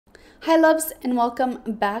Hi loves, and welcome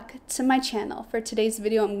back to my channel. For today's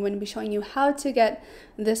video, I'm going to be showing you how to get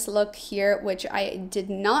this look here, which I did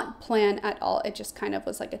not plan at all. It just kind of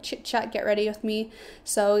was like a chit chat, get ready with me.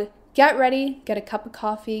 So get ready, get a cup of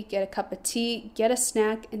coffee, get a cup of tea, get a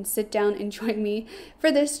snack, and sit down and join me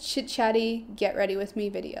for this chit chatty, get ready with me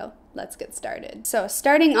video. Let's get started. So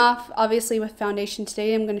starting off obviously with foundation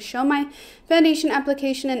today, I'm going to show my foundation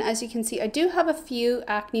application, and as you can see, I do have a few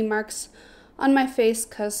acne marks on my face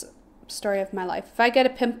because story of my life. If I get a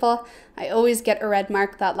pimple, I always get a red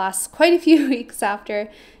mark that lasts quite a few weeks after.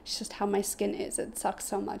 It's just how my skin is. It sucks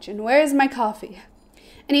so much. And where is my coffee?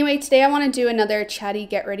 Anyway, today I want to do another chatty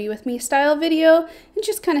get ready with me style video and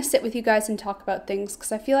just kind of sit with you guys and talk about things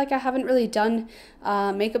because I feel like I haven't really done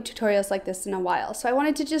makeup tutorials like this in a while. So I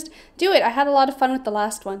wanted to just do it. I had a lot of fun with the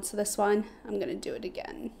last one, so this one I'm going to do it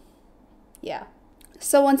again. Yeah.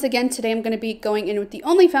 So once again, today I'm going to be going in with the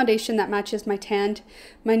only foundation that matches my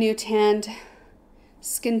new tanned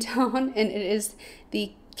skin tone, and it is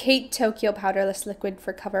the Kate Tokyo Powderless Liquid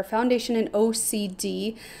for Cover Foundation in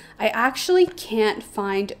OCD. I actually can't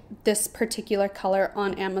find this particular color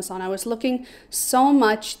on Amazon. I was looking so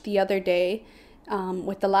much the other day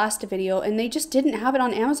with the last video, and they just didn't have it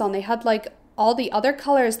on Amazon. They had like all the other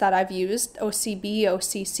colors that I've used, OCB,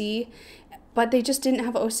 OCC, but they just didn't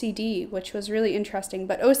have OCD, which was really interesting.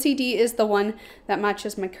 But OCD is the one that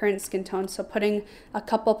matches my current skin tone. So putting a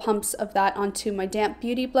couple pumps of that onto my damp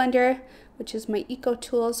beauty blender, which is my Eco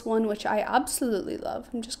Tools one, which I absolutely love.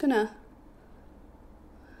 I'm just gonna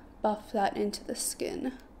buff that into the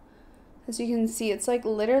skin. As you can see, it's like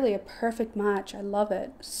literally a perfect match. I love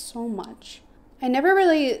it so much. I never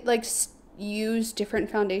really use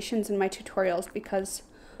different foundations in my tutorials because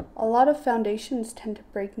a lot of foundations tend to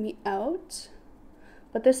break me out,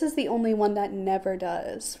 but this is the only one that never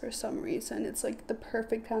does for some reason. It's like the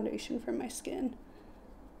perfect foundation for my skin.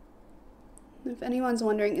 If anyone's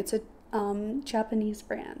wondering, it's a Japanese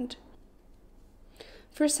brand.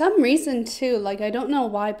 For some reason too, like I don't know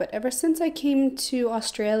why, but ever since I came to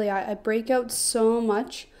Australia, I break out so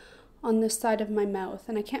much on this side of my mouth,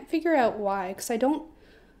 and I can't figure out why, because I don't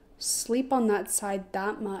sleep on that side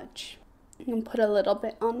that much. I'm going to put a little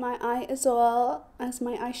bit on my eye as well as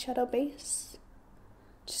my eyeshadow base.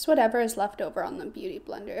 Just whatever is left over on the beauty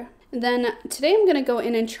blender. And then today I'm going to go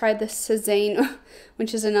in and try the Suzanne,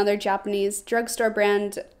 which is another Japanese drugstore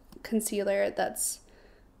brand concealer that's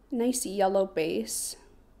nice yellow base.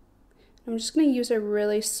 I'm just going to use a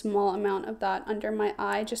really small amount of that under my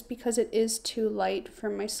eye just because it is too light for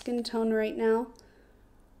my skin tone right now.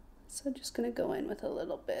 So I'm just going to go in with a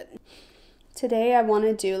little bit. Today I want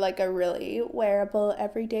to do like a really wearable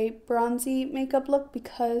everyday bronzy makeup look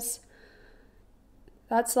because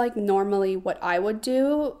that's like normally what I would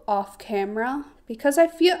do off camera, because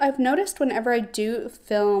I've noticed whenever I do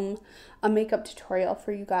film a makeup tutorial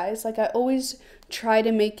for you guys, like I always try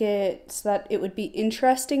to make it so that it would be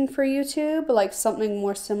interesting for YouTube, like something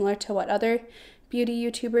more similar to what other beauty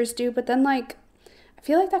YouTubers do, but then like I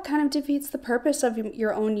feel like that kind of defeats the purpose of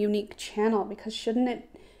your own unique channel, because shouldn't it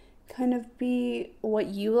kind of be what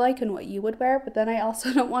you like and what you would wear? But then I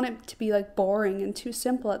also don't want it to be like boring and too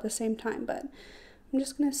simple at the same time. But I'm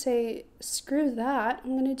just gonna say screw that.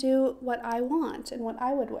 I'm gonna do what I want and what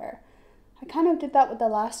I would wear. I kind of did that with the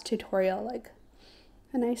last tutorial, like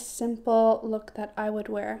a nice simple look that I would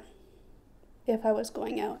wear if I was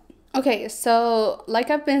going out. Okay, so like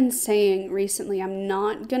I've been saying recently, I'm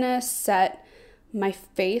not gonna set my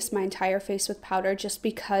entire face with powder just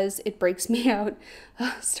because it breaks me out.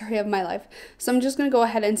 Story of my life. So I'm just going to go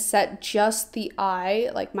ahead and set just the eye,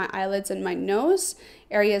 like my eyelids and my nose,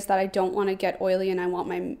 areas that I don't want to get oily and I want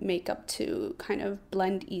my makeup to kind of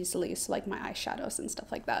blend easily, so like my eyeshadows and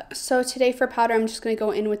stuff like that. So today for powder, I'm just going to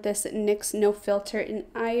go in with this NYX No Filter in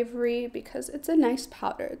Ivory because it's a nice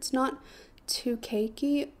powder. It's not too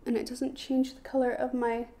cakey and it doesn't change the color of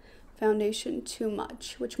my foundation too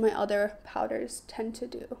much, which my other powders tend to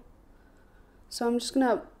do. So I'm just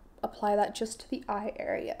gonna apply that just to the eye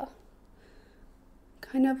area,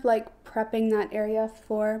 kind of like prepping that area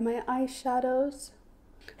for my eyeshadows.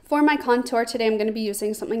 For my contour today, I'm going to be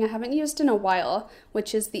using something I haven't used in a while,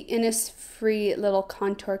 which is the Innisfree little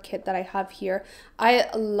contour kit that I have here. I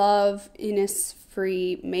love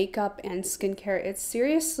Innisfree makeup and skincare. It's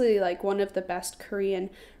seriously like one of the best Korean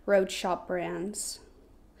road shop brands.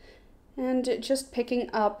 And just picking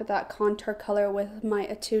up that contour color with my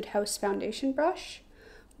Etude House foundation brush,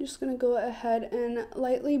 I'm just going to go ahead and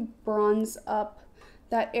lightly bronze up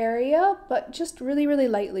that area, but just really, really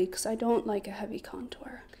lightly because I don't like a heavy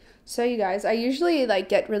contour. So you guys, I usually like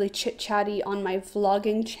get really chit-chatty on my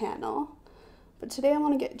vlogging channel, but today I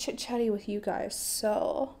want to get chit-chatty with you guys,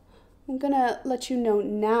 so I'm gonna let you know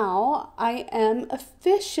now, I am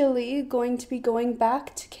officially going to be going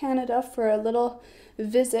back to Canada for a little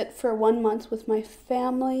visit for 1 month with my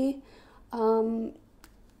family,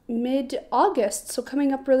 mid-August, so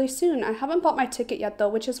coming up really soon. I haven't bought my ticket yet though,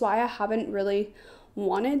 which is why I haven't really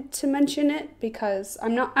wanted to mention it, because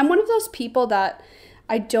I'm one of those people that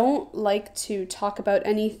I don't like to talk about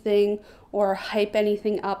anything or hype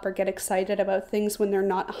anything up or get excited about things when they're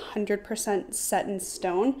not 100% set in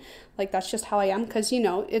stone. Like, that's just how I am, because, you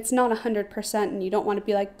know, it's not 100% and you don't want to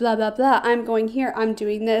be like, blah, blah, blah, I'm going here, I'm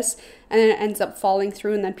doing this, and then it ends up falling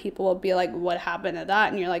through, and then people will be like, what happened to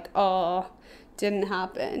that? And you're like, oh, didn't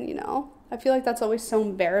happen, you know? I feel like that's always so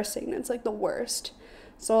embarrassing. It's like the worst.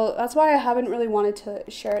 So that's why I haven't really wanted to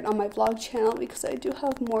share it on my vlog channel, because I do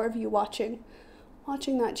have more of you watching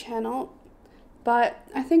that channel. But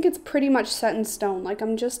I think it's pretty much set in stone. Like,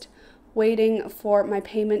 I'm just waiting for my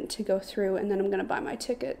payment to go through, and then I'm gonna buy my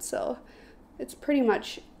ticket. So it's pretty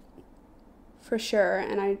much for sure.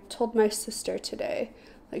 And I told my sister today,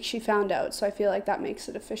 like, she found out, so I feel like that makes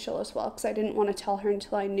it official as well, because I didn't want to tell her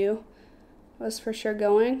until I knew I was for sure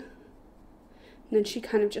going. And then she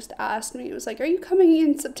kind of just asked me, it was like, are you coming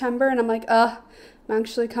in September? And I'm like, I'm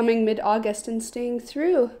actually coming mid-August and staying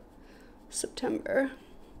through September,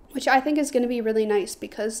 which I think is going to be really nice,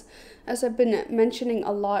 because as I've been mentioning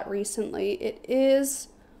a lot recently, it is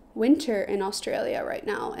winter in Australia right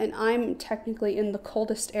now, and I'm technically in the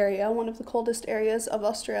coldest area, one of the coldest areas of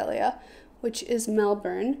Australia, which is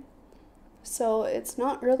Melbourne. So it's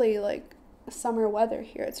not really like summer weather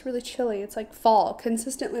here. It's really chilly. It's like fall,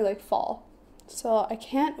 consistently like fall. So I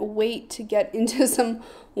can't wait to get into some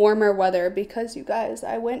warmer weather, because you guys,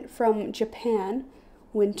 I went from Japan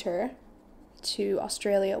winter to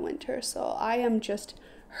Australia winter, so I am just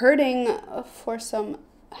hurting for some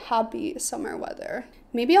happy summer weather.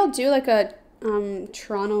 Maybe I'll do like a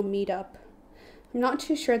Toronto meetup. I'm not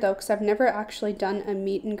too sure though, because I've never actually done a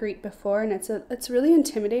meet and greet before, and it's really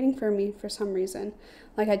intimidating for me for some reason.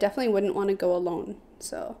 Like, I definitely wouldn't want to go alone.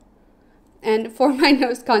 So, and for my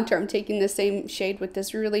nose contour, I'm taking the same shade with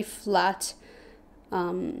this really flat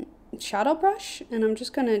shadow brush, and I'm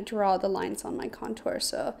just gonna draw the lines on my contour.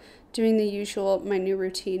 So doing the usual, my new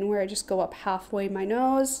routine, where I just go up halfway my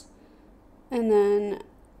nose, and then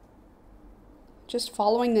just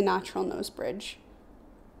following the natural nose bridge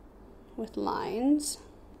with lines,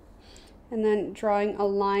 and then drawing a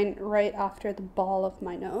line right after the ball of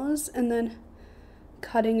my nose, and then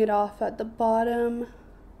cutting it off at the bottom.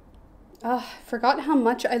 I forgot how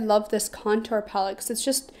much I love this contour palette, because it's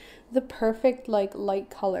just the perfect like light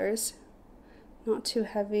colors, not too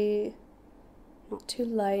heavy, not too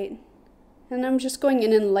light. And I'm just going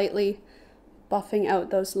in and lightly buffing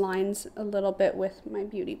out those lines a little bit with my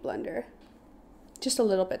beauty blender. Just a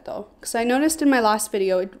little bit though, because I noticed in my last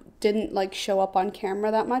video it didn't like show up on camera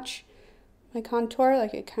that much, my contour,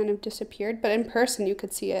 like it kind of disappeared, but in person you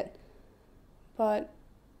could see it, but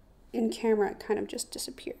in camera it kind of just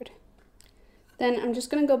disappeared. Then I'm just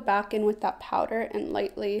going to go back in with that powder and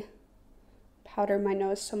lightly powder my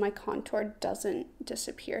nose so my contour doesn't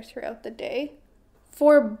disappear throughout the day.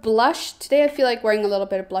 For blush, today I feel like wearing a little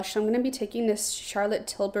bit of blush, so I'm going to be taking this Charlotte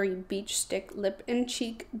Tilbury Beach Stick Lip and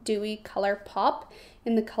Cheek Dewy Color Pop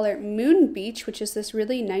in the color Moon Beach, which is this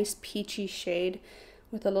really nice peachy shade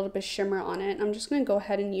with a little bit of shimmer on it. I'm just going to go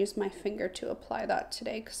ahead and use my finger to apply that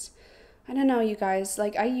today, because I don't know, you guys,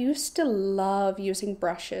 like, I used to love using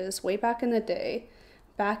brushes way back in the day,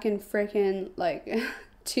 back in freaking like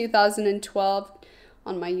 2012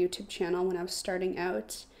 on my YouTube channel when I was starting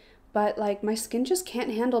out. But like, my skin just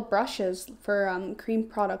can't handle brushes for cream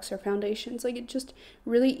products or foundations. Like, it just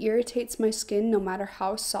really irritates my skin no matter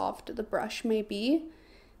how soft the brush may be.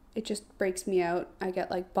 It just breaks me out. I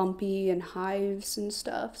get like bumpy and hives and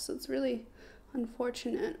stuff, so it's really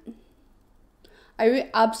unfortunate. I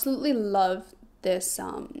absolutely love this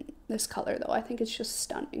this color though. I think it's just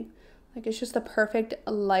stunning. Like, it's just the perfect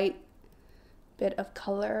light bit of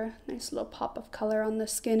color, nice little pop of color on the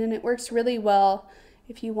skin, and it works really well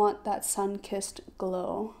if you want that sun-kissed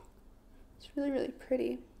glow. It's really, really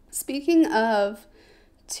pretty. Speaking of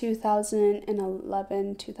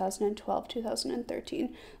 2011, 2012,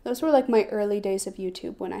 2013, those were like my early days of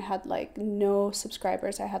YouTube when I had like no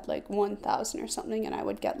subscribers. I had like 1,000 or something, and I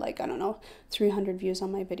would get like, I don't know, 300 views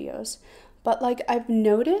on my videos. But like, I've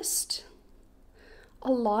noticed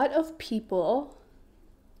a lot of people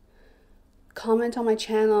comment on my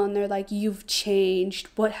channel and they're like, you've changed,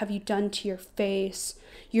 what have you done to your face,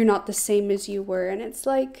 you're not the same as you were. And it's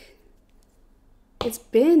like, it's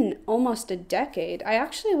been almost a decade. I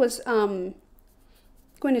actually was going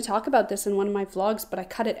to talk about this in one of my vlogs, but I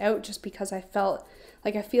cut it out just because I felt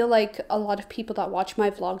Like, I feel like a lot of people that watch my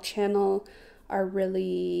vlog channel are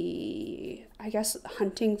really, I guess,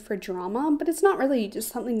 hunting for drama, but it's not really just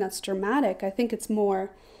something that's dramatic. I think it's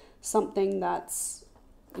more something that's,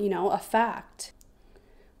 you know, a fact.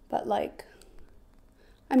 But like,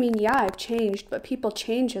 I mean, yeah, I've changed, but people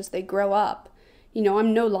change as they grow up. You know,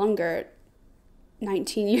 I'm no longer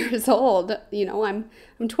 19 years old. You know, I'm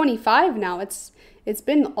 25 now. It's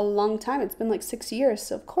been a long time. It's been like 6 years.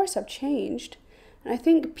 So of course I've changed. And I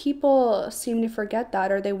think people seem to forget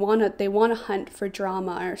that, or they want to hunt for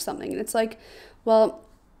drama or something. And it's like, well,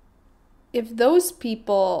 if those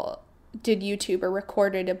people did YouTube or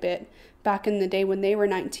recorded a bit back in the day when they were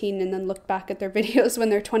 19 and then looked back at their videos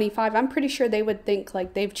when they're 25, I'm pretty sure they would think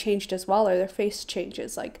like they've changed as well, or their face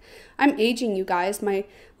changes. Like, I'm aging, you guys. My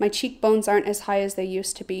cheekbones aren't as high as they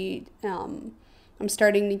used to be. I'm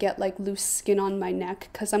starting to get like loose skin on my neck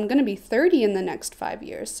because I'm going to be 30 in the next 5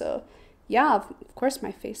 years. So yeah, of course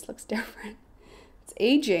my face looks different. It's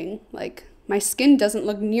aging. Like, my skin doesn't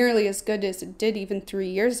look nearly as good as it did even 3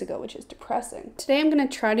 years ago, which is depressing. Today I'm going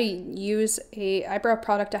to try to use a eyebrow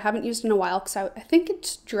product I haven't used in a while because I think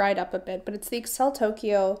it's dried up a bit, but it's the Excel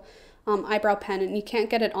Tokyo eyebrow pen, and you can't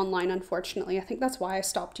get it online, unfortunately. I think that's why I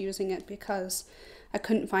stopped using it, because I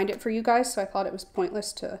couldn't find it for you guys, so I thought it was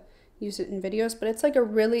pointless to use it in videos. But it's like a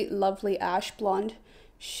really lovely ash blonde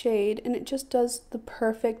shade, and it just does the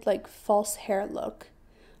perfect like false hair look.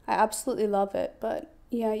 I absolutely love it, but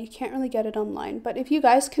yeah, you can't really get it online. But if you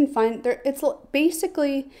guys can find there, it's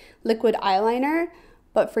basically liquid eyeliner,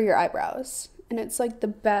 but for your eyebrows. And it's like the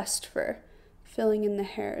best for filling in the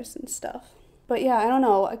hairs and stuff. But yeah, I don't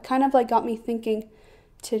know. It kind of like got me thinking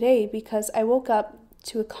today, because I woke up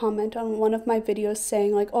to a comment on one of my videos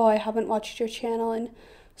saying like, oh, I haven't watched your channel in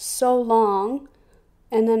so long.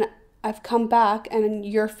 And then I've come back and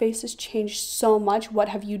your face has changed so much. What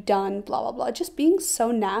have you done? Blah, blah, blah. Just being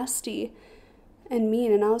so nasty and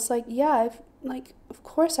mean. And I was like, yeah, of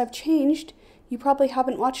course I've changed. You probably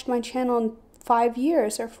haven't watched my channel in 5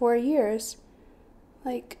 years or 4 years.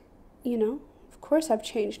 Like, you know, of course I've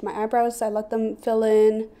changed. My eyebrows, I let them fill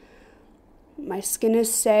in. My skin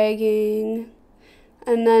is sagging.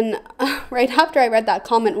 And then right after I read that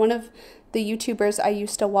comment, one of the YouTubers I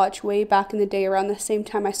used to watch way back in the day, around the same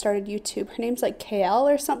time I started YouTube, her name's like KL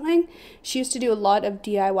or something. She used to do a lot of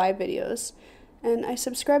DIY videos. And I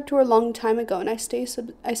subscribed to her a long time ago, and I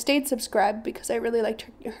stayed subscribed because I really liked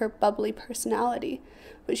her bubbly personality.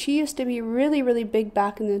 But she used to be really, really big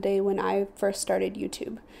back in the day when I first started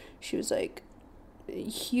YouTube. She was like a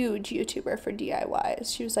huge YouTuber for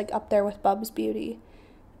DIYs. She was like up there with Bub's Beauty.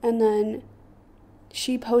 And then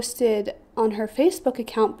she posted on her Facebook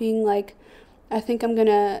account being like, I think I'm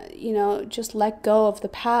gonna, you know, just let go of the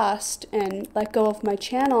past and let go of my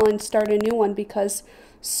channel and start a new one, because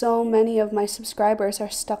so many of my subscribers are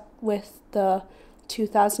stuck with the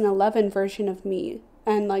 2011 version of me,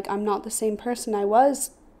 and like, I'm not the same person I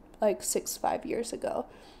was like 5 years ago.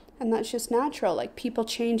 And that's just natural. Like, people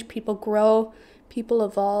change, people grow, people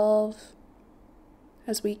evolve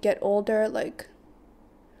as we get older. Like,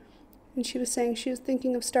 and she was saying she was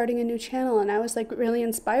thinking of starting a new channel, and I was like really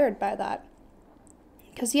inspired by that.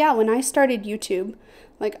 Because yeah, when I started YouTube,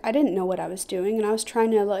 like, I didn't know what I was doing, and I was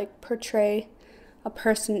trying to like portray a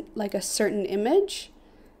person, like a certain image.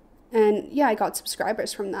 And yeah, I got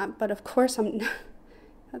subscribers from that, but of course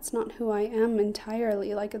that's not who I am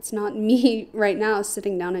entirely. Like, it's not me right now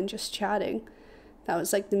sitting down and just chatting. That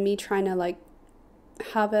was like the me trying to like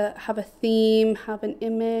have a theme, have an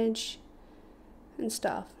image and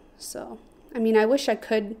stuff. So, I mean, I wish I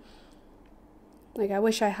could, like, I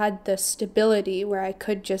wish I had the stability where I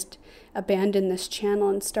could just abandon this channel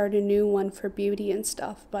and start a new one for beauty and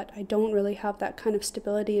stuff, but I don't really have that kind of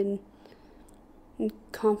stability and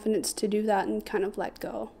confidence to do that and kind of let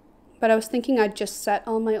go. But I was thinking I'd just set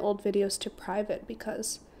all my old videos to private,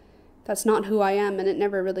 because that's not who I am, and it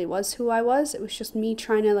never really was who I was. It was just me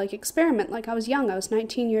trying to like experiment. Like, I was young, I was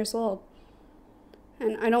 19 years old,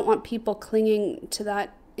 and I don't want people clinging to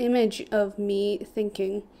that image of me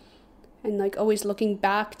thinking and like always looking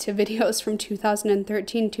back to videos from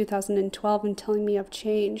 2013, 2012 and telling me I've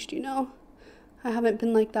changed, you know? I haven't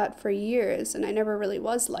been like that for years, and I never really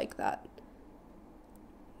was like that.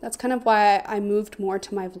 That's kind of why I moved more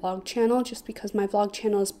to my vlog channel, just because my vlog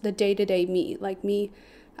channel is the day-to-day me, like me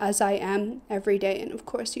as I am every day. And of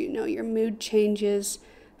course, you know, your mood changes,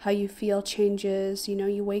 how you feel changes. You know,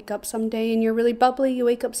 you wake up some day and you're really bubbly, you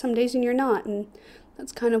wake up some days and you're not. And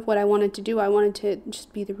that's kind of what I wanted to do. I wanted to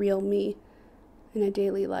just be the real me in a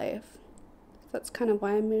daily life. That's kind of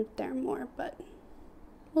why I moved there more, but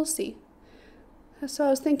we'll see. So I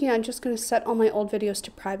was thinking I'm just going to set all my old videos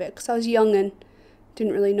to private, because I was young and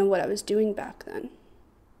didn't really know what I was doing back then.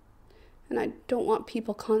 And I don't want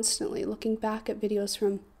people constantly looking back at videos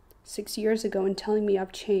from 6 years ago and telling me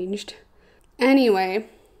I've changed. Anyway,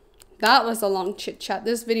 that was a long chit chat.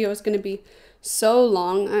 This video is going to be so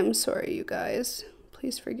long. I'm sorry, you guys.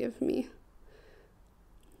 Please forgive me.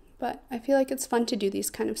 But I feel like it's fun to do these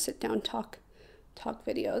kind of sit down talk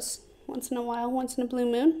videos once in a while, once in a blue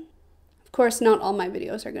moon. Of course, not all my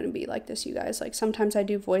videos are going to be like this, you guys. Like sometimes I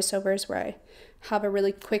do voiceovers where I have a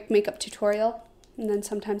really quick makeup tutorial, and then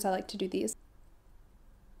sometimes I like to do these.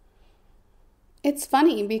 It's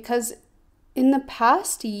funny because in the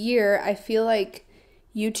past year, I feel like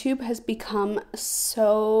YouTube has become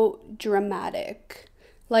so dramatic.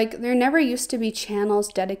 Like there never used to be channels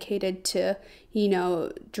dedicated to, you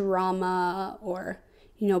know, drama or,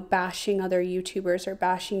 you know, bashing other YouTubers or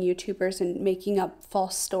bashing YouTubers and making up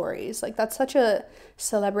false stories. Like that's such a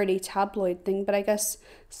celebrity tabloid thing, but I guess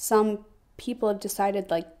some people have decided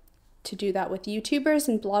like to do that with YouTubers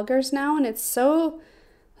and bloggers now, and it's so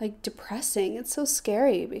like depressing. It's so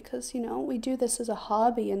scary because, you know, we do this as a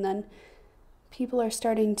hobby and then people are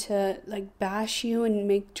starting to like bash you and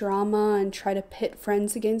make drama and try to pit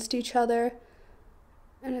friends against each other.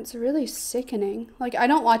 And it's really sickening. Like, I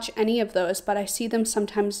don't watch any of those, but I see them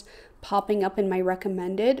sometimes popping up in my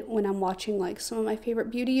recommended when I'm watching, like, some of my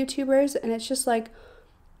favorite beauty YouTubers. And it's just, like,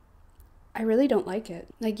 I really don't like it.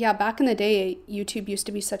 Like, yeah, back in the day, YouTube used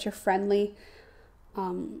to be such a friendly,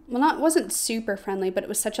 it wasn't super friendly, but it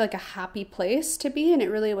was such, like, a happy place to be. And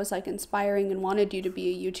it really was, like, inspiring and wanted you to be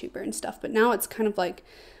a YouTuber and stuff. But now it's kind of, like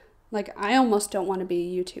I almost don't want to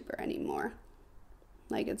be a YouTuber anymore.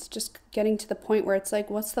 Like, it's just getting to the point where it's like,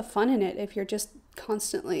 what's the fun in it if you're just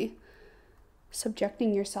constantly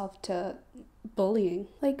subjecting yourself to bullying?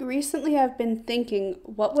 Like, recently I've been thinking,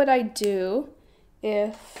 what would I do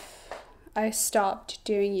if I stopped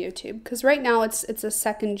doing YouTube? Because right now it's a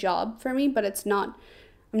second job for me, but I'm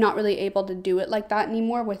not really able to do it like that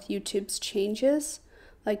anymore with YouTube's changes.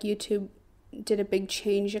 Like, YouTube did a big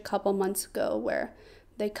change a couple months ago where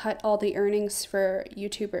they cut all the earnings for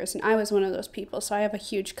YouTubers, and I was one of those people, so I have a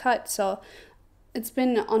huge cut. So it's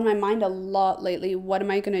been on my mind a lot lately. What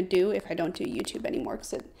am I going to do if I don't do YouTube anymore?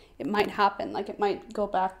 Because it might happen. Like, it might go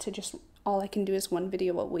back to just all I can do is one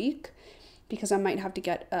video a week, because I might have to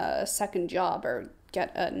get a second job or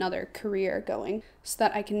get another career going so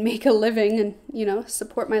that I can make a living and, you know,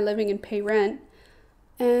 support my living and pay rent.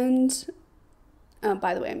 And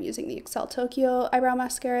by the way, I'm using the Excel Tokyo eyebrow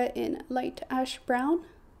mascara in light ash brown.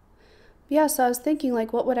 Yeah, so I was thinking,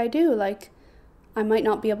 like, what would I do? Like, I might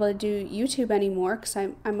not be able to do YouTube anymore because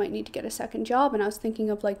I might need to get a second job. And I was thinking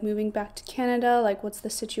of, like, moving back to Canada. Like, what's the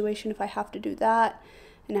situation if I have to do that?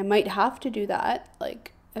 And I might have to do that,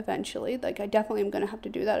 like, eventually. Like, I definitely am going to have to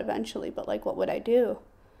do that eventually. But, like, what would I do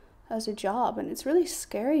as a job? And it's really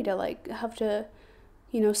scary to, like, have to,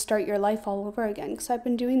 you know, start your life all over again. Because I've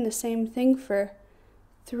been doing the same thing for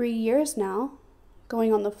 3 years now,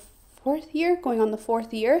 going on the fourth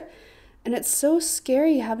year, and it's so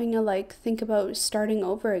scary having to like think about starting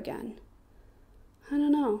over again. I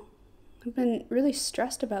don't know. I've been really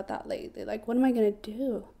stressed about that lately. Like, what am I gonna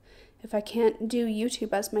do if I can't do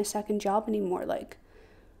YouTube as my second job anymore? Like,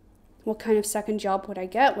 what kind of second job would I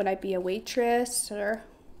get? Would I be a waitress or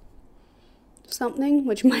something,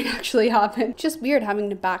 which might actually happen? Just weird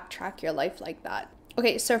having to backtrack your life like that.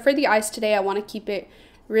 Okay, so for the eyes today, I want to keep it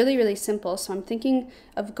really, really simple. So I'm thinking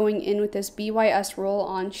of going in with this BYS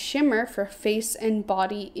roll-on shimmer for face and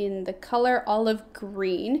body in the color olive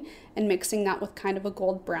green and mixing that with kind of a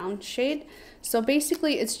gold brown shade. So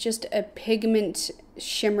basically it's just a pigment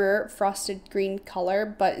shimmer frosted green color,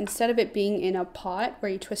 but instead of it being in a pot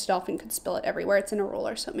where you twist it off and could spill it everywhere, it's in a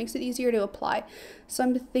roller, so it makes it easier to apply. So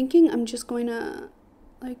I'm thinking I'm just going to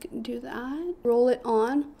like do that, roll it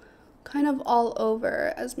on kind of all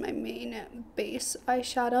over as my main base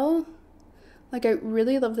eyeshadow. Like, I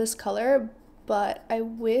really love this color, but I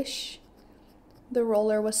wish the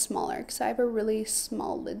roller was smaller because I have a really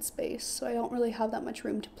small lid space, so I don't really have that much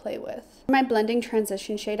room to play with. For my blending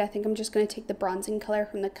transition shade, I think I'm just going to take the bronzing color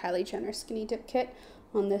from the Kylie Jenner Skinny Dip Kit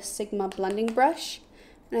on this Sigma blending brush,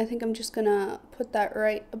 and I think I'm just going to put that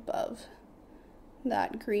right above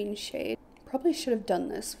that green shade. Probably should have done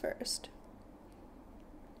this first.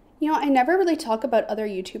 You know, I never really talk about other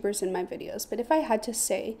YouTubers in my videos, but if I had to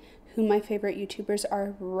say who my favorite YouTubers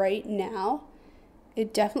are right now,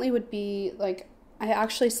 it definitely would be, like, I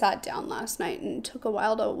actually sat down last night and took a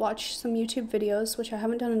while to watch some YouTube videos, which I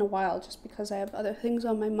haven't done in a while just because I have other things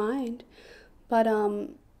on my mind. But I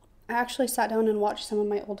actually sat down and watched some of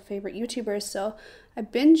my old favorite YouTubers. So I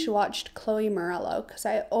binge watched Chloe Morello because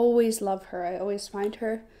I always love her. I always find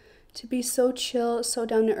her to be so chill, so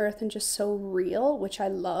down to earth, and just so real, which I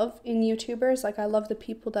love in YouTubers. Like, I love the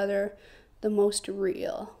people that are the most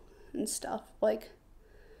real and stuff, like,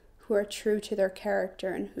 who are true to their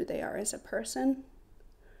character and who they are as a person.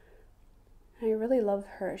 I really love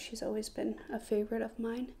her. She's always been a favorite of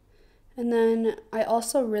mine. And then I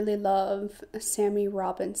also really love Sammy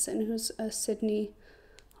Robinson, who's a Sydney,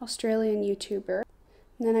 Australian YouTuber.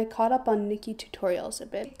 And then I caught up on Nikki tutorials a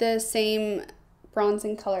bit. The same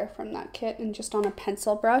bronzing color from that kit, and just on a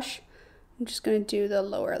pencil brush, I'm just going to do the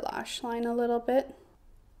lower lash line a little bit.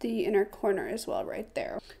 The inner corner as well right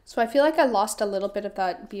there. So I feel like I lost a little bit of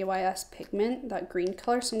that BYS pigment, that green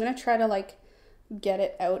color. So I'm going to try to like get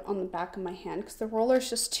it out on the back of my hand because the roller is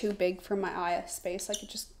just too big for my eye space. Like, it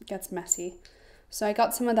just gets messy. So I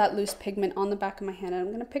got some of that loose pigment on the back of my hand, and I'm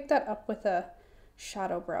going to pick that up with a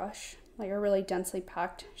shadow brush, like a really densely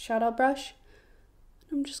packed shadow brush.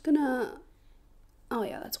 I'm just going to, oh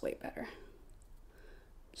yeah, that's way better.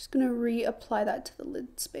 Just going to reapply that to the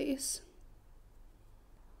lid space.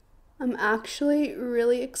 I'm actually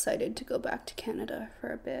really excited to go back to Canada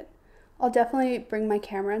for a bit. I'll definitely bring my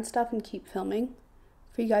camera and stuff and keep filming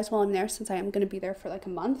for you guys while I'm there, since I am going to be there for like a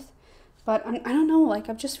month. But I don't know, like,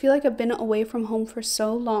 I just feel like I've been away from home for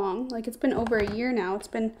so long. Like, it's been over a year now. It's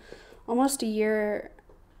been almost a year,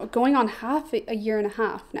 going on a year and a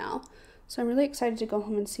half now. So I'm really excited to go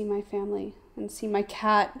home and see my family and see my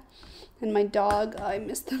cat and my dog. I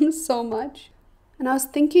miss them so much. And I was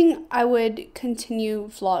thinking I would continue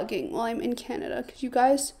vlogging while I'm in Canada, because you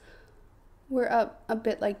guys were a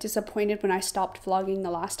bit like disappointed when I stopped vlogging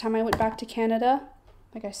the last time I went back to Canada.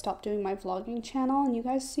 Like, I stopped doing my vlogging channel, and you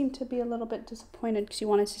guys seemed to be a little bit disappointed because you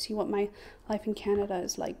wanted to see what my life in Canada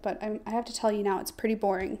is like. But I have to tell you now, it's pretty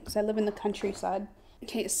boring because I live in the countryside.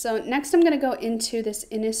 Okay, so next I'm going to go into this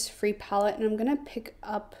Innisfree palette, and I'm going to pick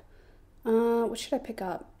up, what should I pick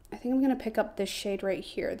up? I think I'm going to pick up this shade right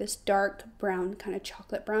here, this dark brown, kind of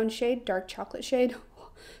chocolate brown shade, dark chocolate shade.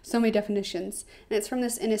 So many definitions. And it's from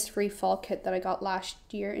this Innisfree fall kit that I got last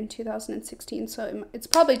year in 2016. So it's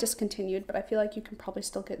probably discontinued, but I feel like you can probably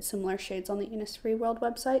still get similar shades on the Innisfree World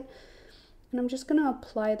website. And I'm just going to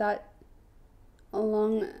apply that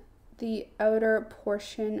along the outer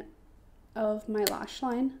portion of my lash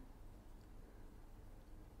line.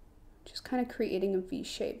 Just kind of creating a V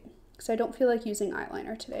shape. Because I don't feel like using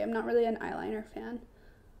eyeliner today. I'm not really an eyeliner fan.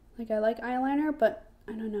 Like, I like eyeliner, but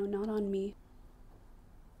I don't know, not on me.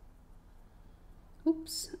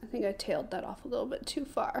 Oops, I think I tailed that off a little bit too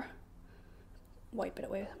far. Wipe it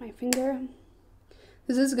away with my finger.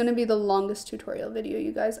 This is going to be the longest tutorial video,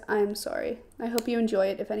 you guys. I'm sorry. I hope you enjoy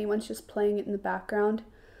it. If anyone's just playing it in the background,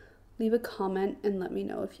 leave a comment and let me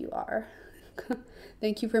know if you are.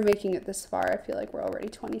 Thank you for making it this far. I feel like we're already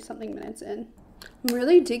 20-something minutes in. I'm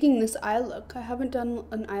really digging this eye look. I haven't done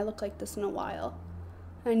an eye look like this in a while.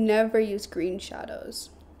 I never use green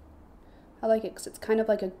shadows. I like it because it's kind of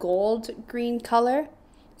like a gold green color.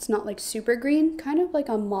 It's not like super green, kind of like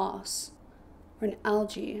a moss or an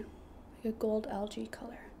algae, like a gold algae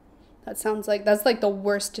color. That sounds like, that's like the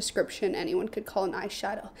worst description anyone could call an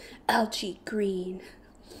eyeshadow. Algae green.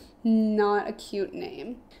 Not a cute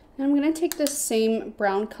name. And I'm going to take this same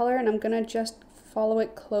brown color and I'm going to just follow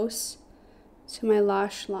it close to my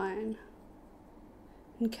lash line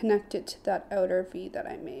and connect it to that outer V that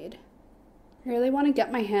I made. I really want to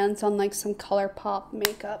get my hands on like some ColourPop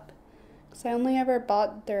makeup because I only ever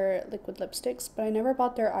bought their liquid lipsticks, but I never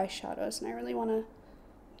bought their eyeshadows, and I really want to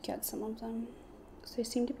get some of them because they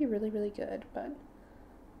seem to be really, really good, but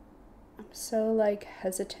I'm so like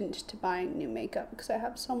hesitant to buying new makeup because I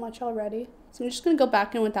have so much already. So I'm just going to go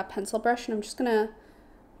back in with that pencil brush and I'm just going to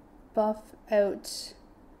buff out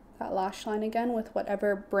that lash line again with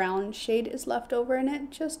whatever brown shade is left over in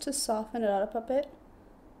it, just to soften it up a bit.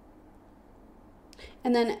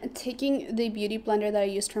 And then taking the beauty blender that I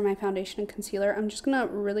used for my foundation and concealer, I'm just gonna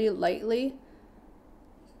really lightly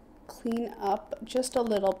clean up just a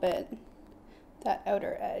little bit that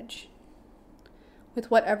outer edge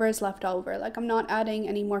with whatever is left over. Like, I'm not adding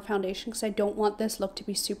any more foundation because I don't want this look to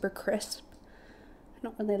be super crisp. I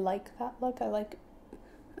don't really like that look. I like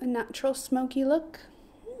a natural smoky look.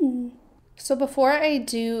 So before I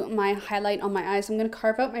do my highlight on my eyes, I'm going to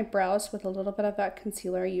carve out my brows with a little bit of that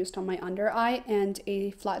concealer I used on my under eye and a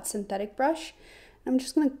flat synthetic brush. I'm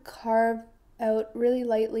just going to carve out really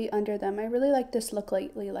lightly under them. I really like this look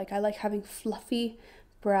lately. Like, I like having fluffy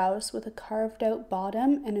brows with a carved out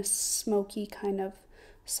bottom and a smoky kind of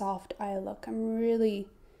soft eye look. I'm really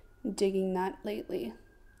digging that lately.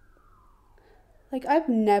 Like, I've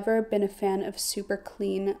never been a fan of super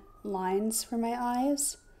clean lines for my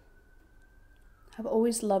eyes. I've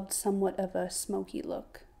always loved somewhat of a smoky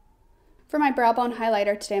look. For my brow bone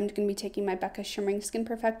highlighter today, I'm going to be taking my Becca Shimmering Skin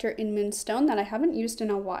Perfector in Moonstone that I haven't used in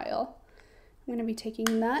a while. I'm going to be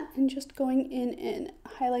taking that and just going in and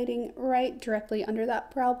highlighting right directly under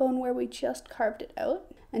that brow bone where we just carved it out.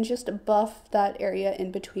 And just buff that area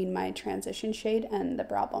in between my transition shade and the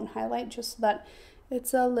brow bone highlight just so that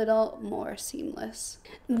it's a little more seamless.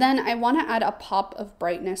 Then I want to add a pop of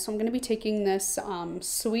brightness. So I'm going to be taking this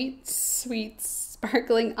sweet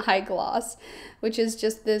sparkling eye gloss, which is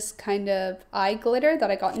just this kind of eye glitter that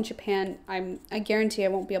I got in Japan. I guarantee I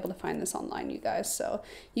won't be able to find this online, you guys. So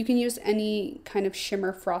you can use any kind of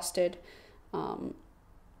shimmer frosted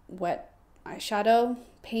wet eyeshadow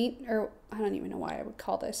paint, or I don't even know why I would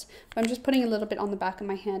call this, but I'm just putting a little bit on the back of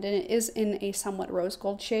my hand, and it is in a somewhat rose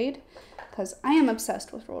gold shade because I am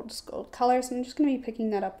obsessed with rose gold colors. And I'm just going to be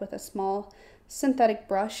picking that up with a small synthetic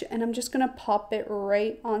brush, and I'm just going to pop it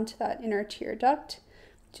right onto that inner tear duct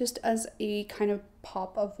just as a kind of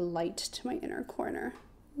pop of light to my inner corner.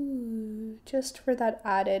 Just for that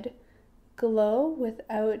added glow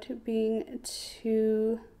without being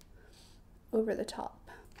too over the top.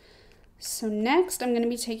 So next, I'm going to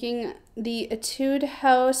be taking the Etude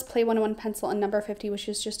House Play 101 pencil in number 50, which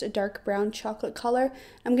is just a dark brown chocolate color.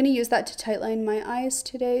 I'm going to use that to tightline my eyes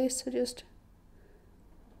today. So just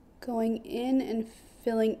going in and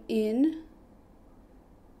filling in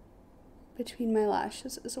between my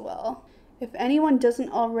lashes as well. If anyone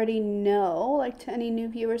doesn't already know, like to any new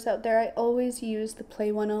viewers out there, I always use the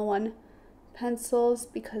Play 101 pencils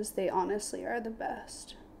because they honestly are the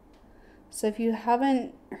best. So if you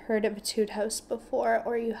haven't heard of Etude House before,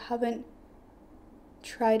 or you haven't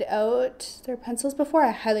tried out their pencils before,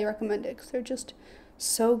 I highly recommend it because they're just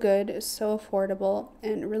so good, so affordable,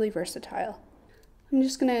 and really versatile. I'm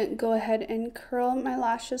just going to go ahead and curl my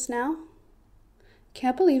lashes now.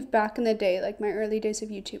 Can't believe back in the day, like my early days of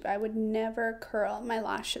YouTube, I would never curl my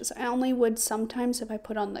lashes. I only would sometimes if I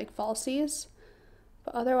put on like falsies,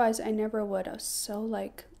 but otherwise I never would. I was so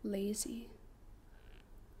like lazy.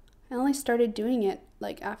 I only started doing it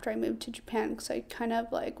like after I moved to Japan because I kind of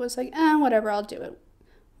like was like, whatever, I'll do it.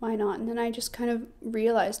 Why not? And then I just kind of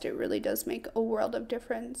realized it really does make a world of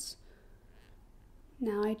difference.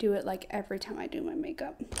 Now I do it like every time I do my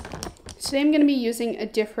makeup. Today I'm going to be using a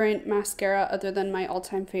different mascara other than my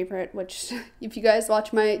all-time favorite, which if you guys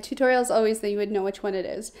watch my tutorials always, then you would know which one it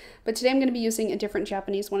is. But today I'm going to be using a different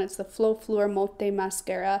Japanese one. It's the Flow Fleur Motte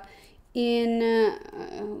mascara in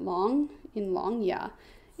long, yeah.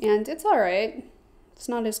 And it's alright. It's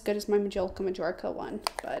not as good as my Majorca one,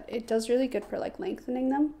 but it does really good for like lengthening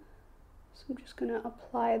them. So I'm just going to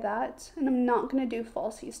apply that. And I'm not going to do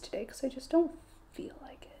falsies today because I just don't feel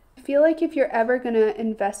like it. I feel like if you're ever going to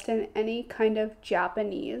invest in any kind of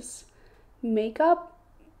Japanese makeup,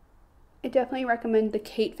 I definitely recommend the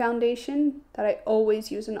Kate foundation that I always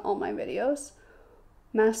use in all my videos.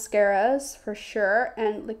 Mascaras for sure,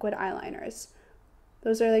 and liquid eyeliners.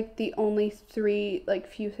 Those are like the only three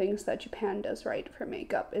few things that Japan does right for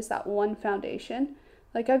makeup, is that one foundation.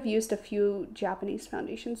 Like I've used a few Japanese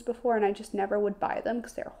foundations before and I just never would buy them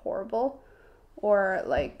because they're horrible, or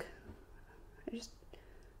like I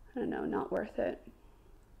don't know, not worth it.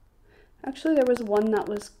 Actually there was one that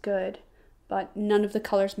was good, but none of the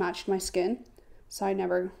colors matched my skin, so I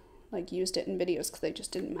never like used it in videos because they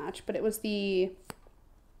just didn't match. But it was the,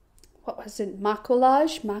 what was it,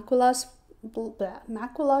 Maquillage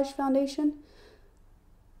foundation.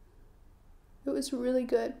 It was really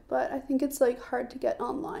good, but I think it's like hard to get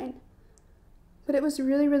online. But it was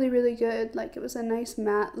really good. Like it was a nice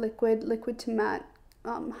matte liquid to matte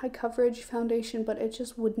high coverage foundation, but it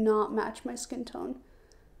just would not match my skin tone,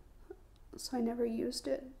 so I never used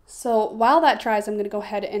it. So while that dries, I'm going to go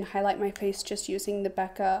ahead and highlight my face just using the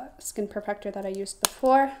Becca Skin Perfector that I used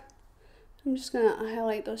before. I'm just going to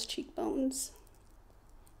highlight those cheekbones.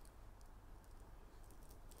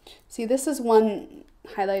 See, this is one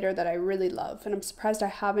highlighter that I really love, and I'm surprised I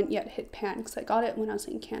haven't yet hit pan because I got it when I was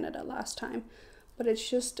in Canada last time. But it's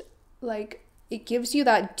just like, it gives you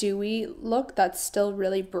that dewy look that's still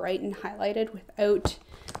really bright and highlighted without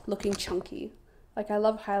looking chunky. Like I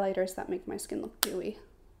love highlighters that make my skin look dewy.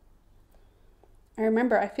 I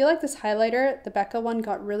remember, I feel like this highlighter, the Becca one,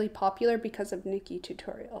 got really popular because of Nikki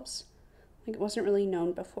tutorials. Like it wasn't really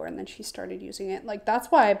known before, and then she started using it. Like that's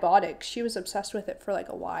why I bought it, 'cause she was obsessed with it for like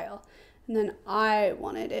a while. And then I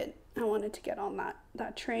wanted it. I wanted to get on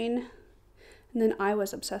that train. And then I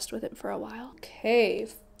was obsessed with it for a while. Okay,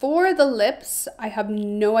 for the lips, I have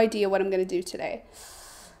no idea what I'm going to do today.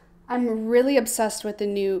 I'm really obsessed with the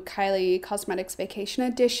new Kylie Cosmetics Vacation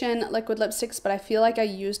Edition liquid lipsticks, but I feel like I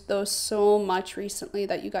used those so much recently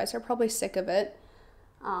that you guys are probably sick of it.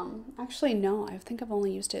 Actually, no, I think I've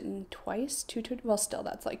only used it in twice. Well, still,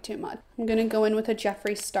 that's like too much. I'm gonna go in with a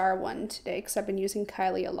Jeffree Star one today because I've been using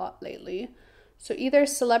Kylie a lot lately. So either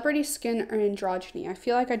Celebrity Skin or Androgyny. I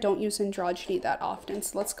feel like I don't use Androgyny that often,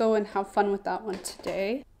 so let's go and have fun with that one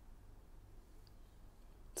today.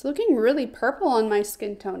 It's looking really purple on my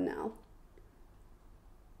skin tone now.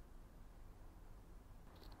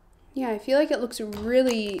 Yeah, I feel like it looks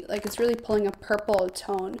really, like it's really pulling a purple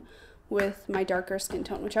tone with my darker skin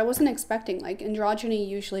tone, which I wasn't expecting. Like Androgyny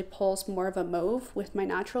usually pulls more of a mauve with my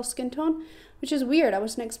natural skin tone, which is weird. I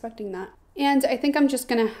wasn't expecting that. And I think I'm just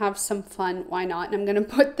gonna have some fun. Why not? And I'm gonna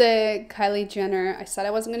put the Kylie Jenner, I said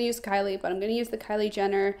I wasn't gonna use Kylie, but I'm gonna use the Kylie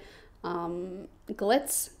Jenner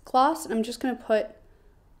Glitz gloss. And I'm just gonna put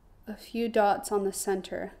a few dots on the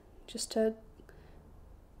center just to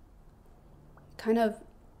kind of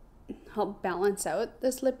help balance out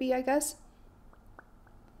this lippy, I guess.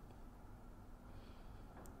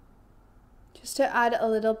 Just to add a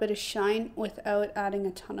little bit of shine without adding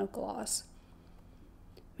a ton of gloss.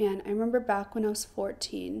 Man, I remember back when I was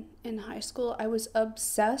 14 in high school, I was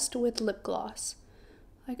obsessed with lip gloss.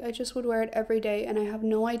 Like, I just would wear it every day, and I have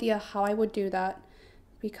no idea how I would do that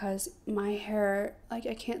because my hair, like,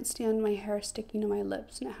 I can't stand my hair sticking to my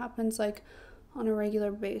lips, and it happens, like, on a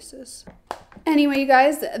regular basis. Anyway, you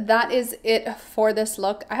guys, that is it for this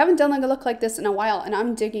look. I haven't done, like, a look like this in a while, and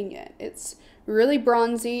I'm digging it. It's really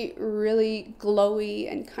bronzy, really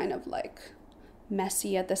glowy, and kind of like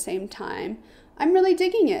messy at the same time. I'm really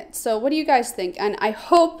digging it. So what do you guys think? And I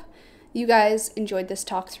hope you guys enjoyed this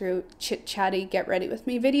talk through chit chatty get ready with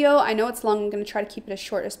me video. I know it's long. I'm going to try to keep it as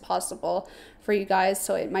short as possible for you guys,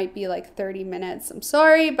 so it might be like 30 minutes. I'm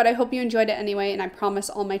sorry, but I hope you enjoyed it anyway, and I promise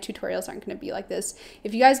all my tutorials aren't going to be like this.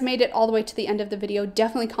 If you guys made it all the way to the end of the video,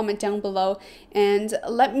 definitely comment down below and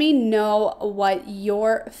let me know what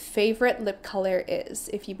your favorite lip color is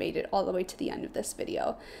if you made it all the way to the end of this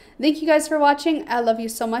video. Thank you guys for watching. I love you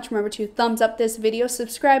so much. Remember to thumbs up this video,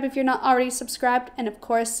 subscribe if you're not already subscribed, and of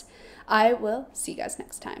course, I will see you guys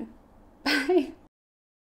next time. Bye.